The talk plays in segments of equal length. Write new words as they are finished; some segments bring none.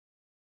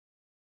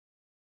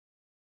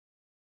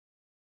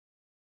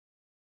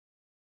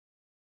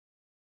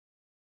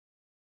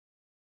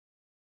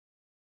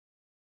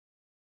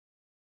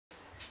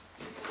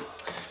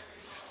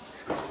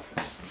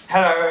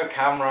Hello,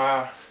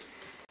 camera.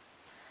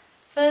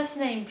 First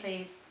name,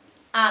 please.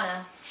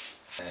 Anna.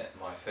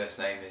 My first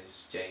name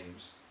is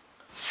James.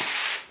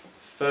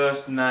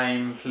 First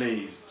name,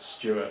 please.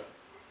 Stuart.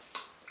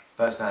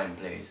 First name,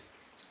 please.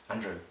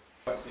 Andrew.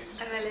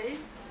 Emily.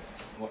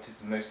 What is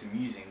the most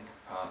amusing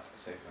part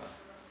so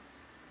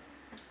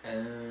far?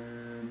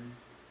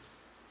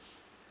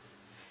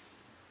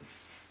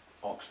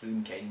 Oxford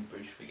and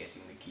Cambridge for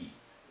getting the key.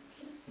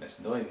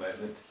 Most annoying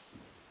moment,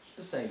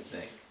 the same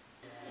thing.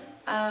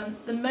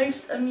 The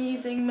most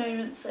amusing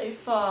moment so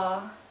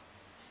far,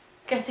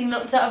 getting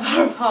locked out of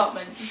our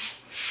apartment.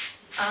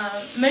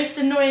 Most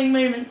annoying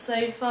moment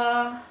so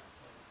far,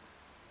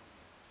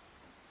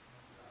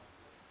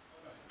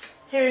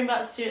 hearing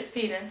about Stuart's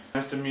penis.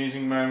 Most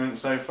amusing moment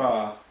so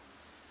far.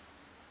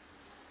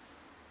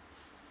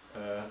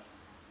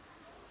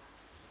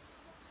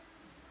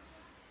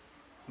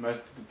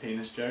 Most of the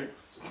penis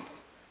jokes.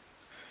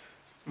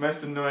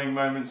 Most annoying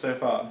moment so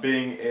far,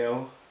 being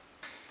ill.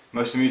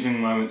 Most amusing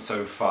moment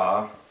so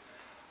far.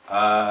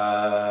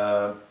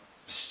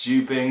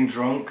 Stu being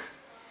drunk.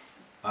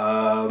 Have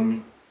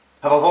I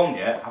vonged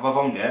yet? Have I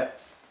vonged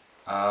yet?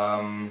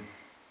 No,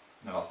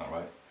 that's not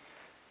right.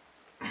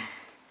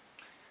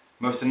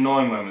 Most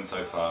annoying moment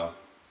so far.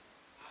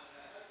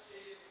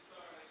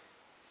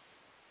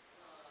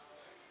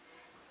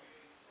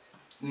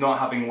 Not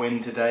having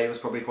wind today was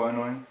probably quite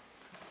annoying.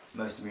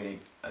 Most really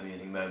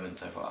amusing moment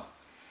so far.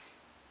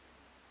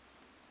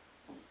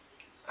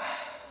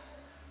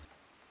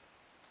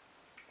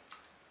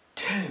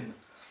 Tim!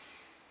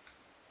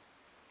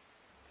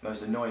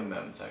 Most annoying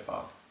moment so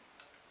far.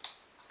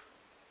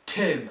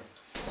 Tim!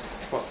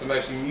 What's the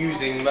most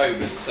amusing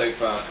moment so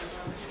far?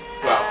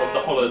 Well, of the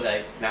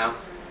holiday now.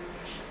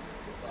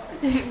 I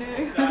don't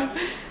know.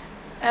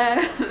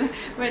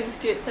 When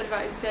Stuart said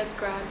about his dead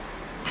gran.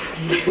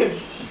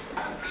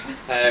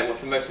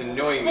 What's the most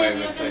annoying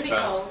moment so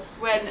far?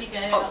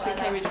 When Oxford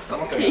Cambridge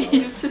got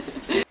keys.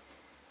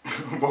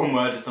 One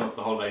word to sum up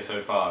the holiday so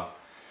far.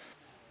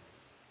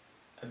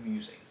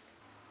 Amusing.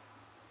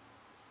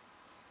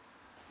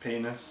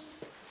 Penis.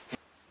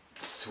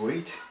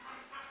 Sweet.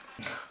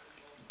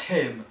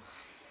 Tim.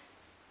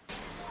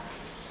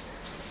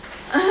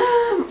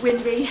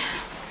 Windy.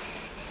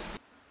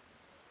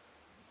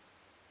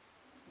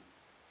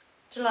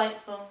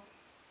 Delightful.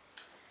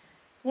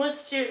 Was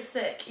Stuart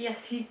sick?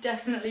 Yes, he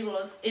definitely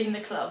was, in the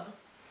club.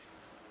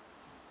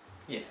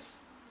 Yes.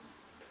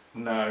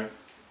 No.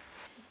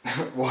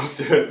 Was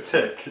Stuart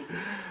sick?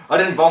 I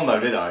didn't bomb though,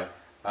 did I?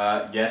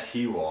 Yes,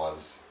 he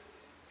was.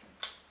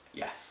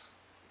 Yes.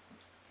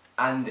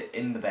 And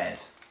in the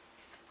bed.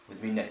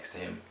 With me next to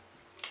him.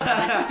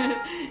 I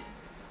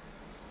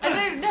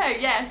don't know,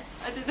 yes.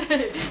 I don't know.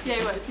 Yeah,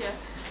 he was, yeah.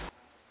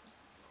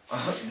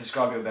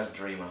 Describe your best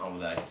dream on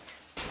holiday.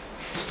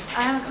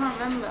 I can't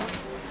remember.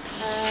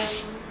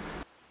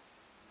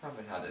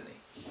 Haven't had any.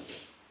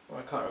 Well,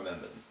 I can't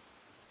remember them.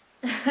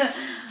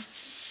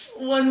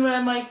 One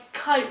where my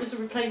kite was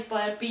replaced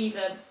by a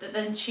beaver that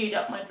then chewed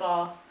up my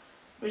bar,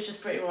 which was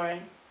pretty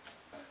worrying.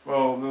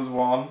 Well, there was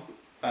one,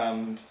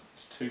 and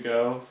it's two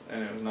girls,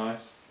 and it was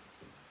nice.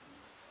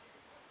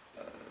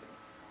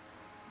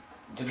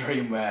 The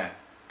dream where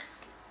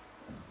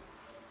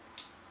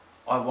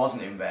I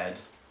wasn't in bed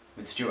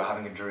with Stuart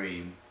having a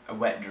dream, a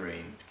wet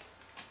dream.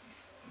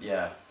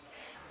 Yeah.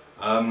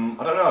 I don't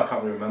know, I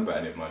can't really remember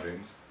any of my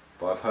dreams,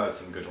 but I've heard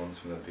some good ones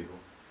from other people.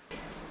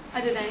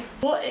 I don't know.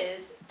 What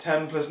is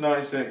 10 plus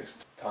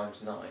 96.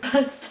 Times 9.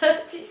 plus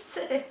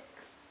 36?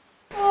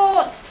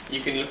 What?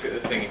 You can look at the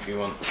thing if you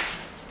want.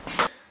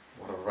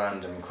 What a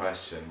random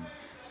question.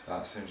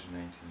 That's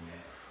 380.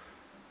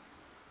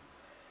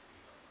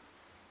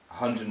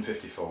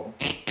 154.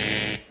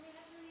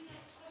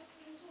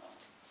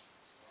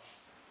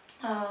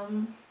 I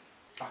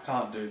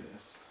can't do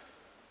this.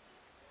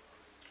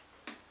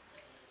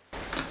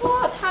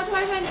 What? How do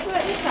I meant to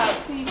work this out,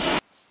 please?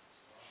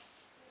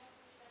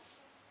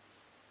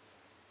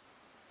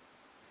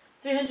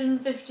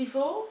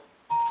 354,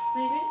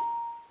 maybe?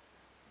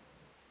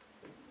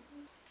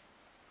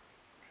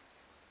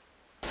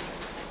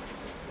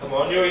 Come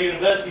on, you're a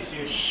university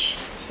student. Shh!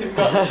 Too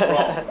much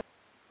wrong.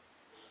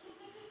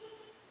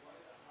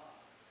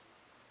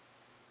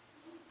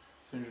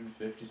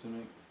 350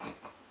 something.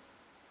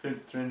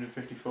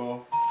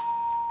 354.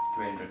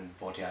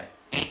 348.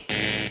 I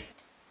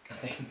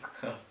think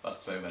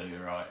that's so many,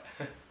 you're right.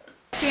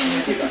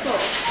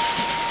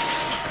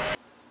 354.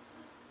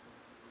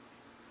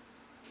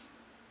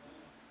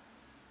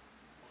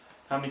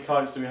 How many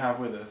kites do we have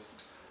with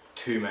us?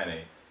 Too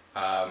many.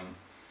 I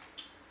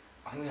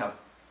think we have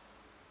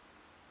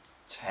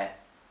 10.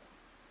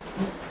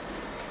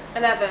 11. I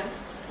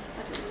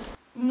don't know.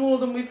 More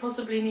than we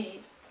possibly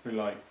need. We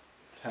like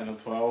 10 or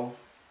 12.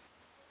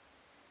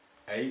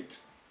 8.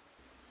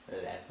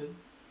 11?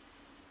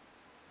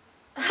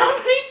 How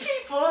many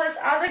people has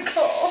Anna got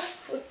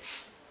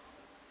off?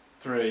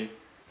 3.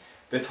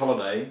 This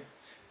holiday,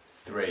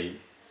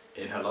 3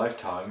 in her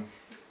lifetime.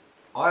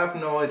 I have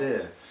no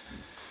idea.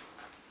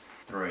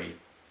 3.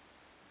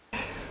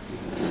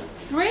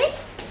 3?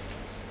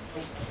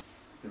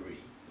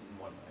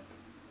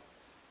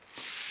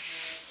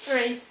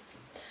 3.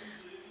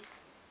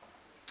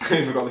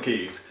 Who forgot the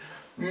keys?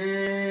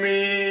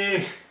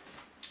 Me.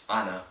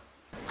 Anna.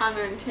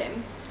 Anna and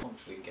Tim.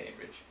 Oxford and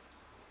Cambridge.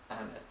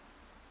 Anna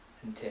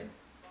and Tim.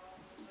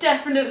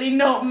 Definitely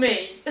not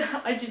me.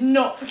 I did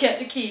not forget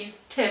the keys.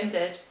 Tim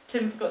did.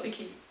 Tim forgot the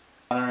keys.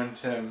 Anna and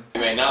Tim. You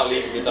may now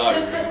leave the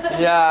diary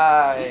room.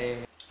 Yay!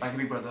 Thank you,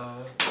 big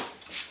brother.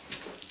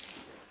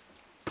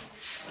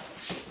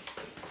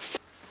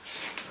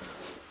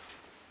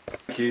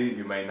 Thank you.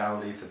 You may now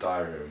leave the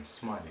diary room.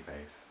 Smiley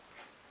face.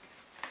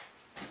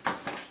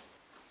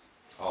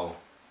 Oh,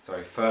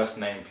 sorry. First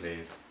name,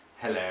 please.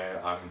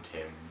 Hello, I'm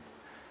Tim.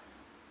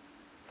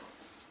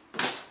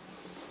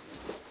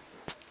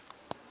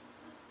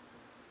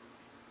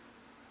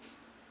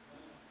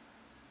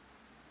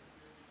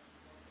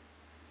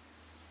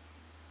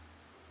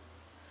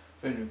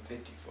 $254.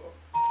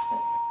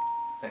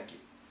 Thank you.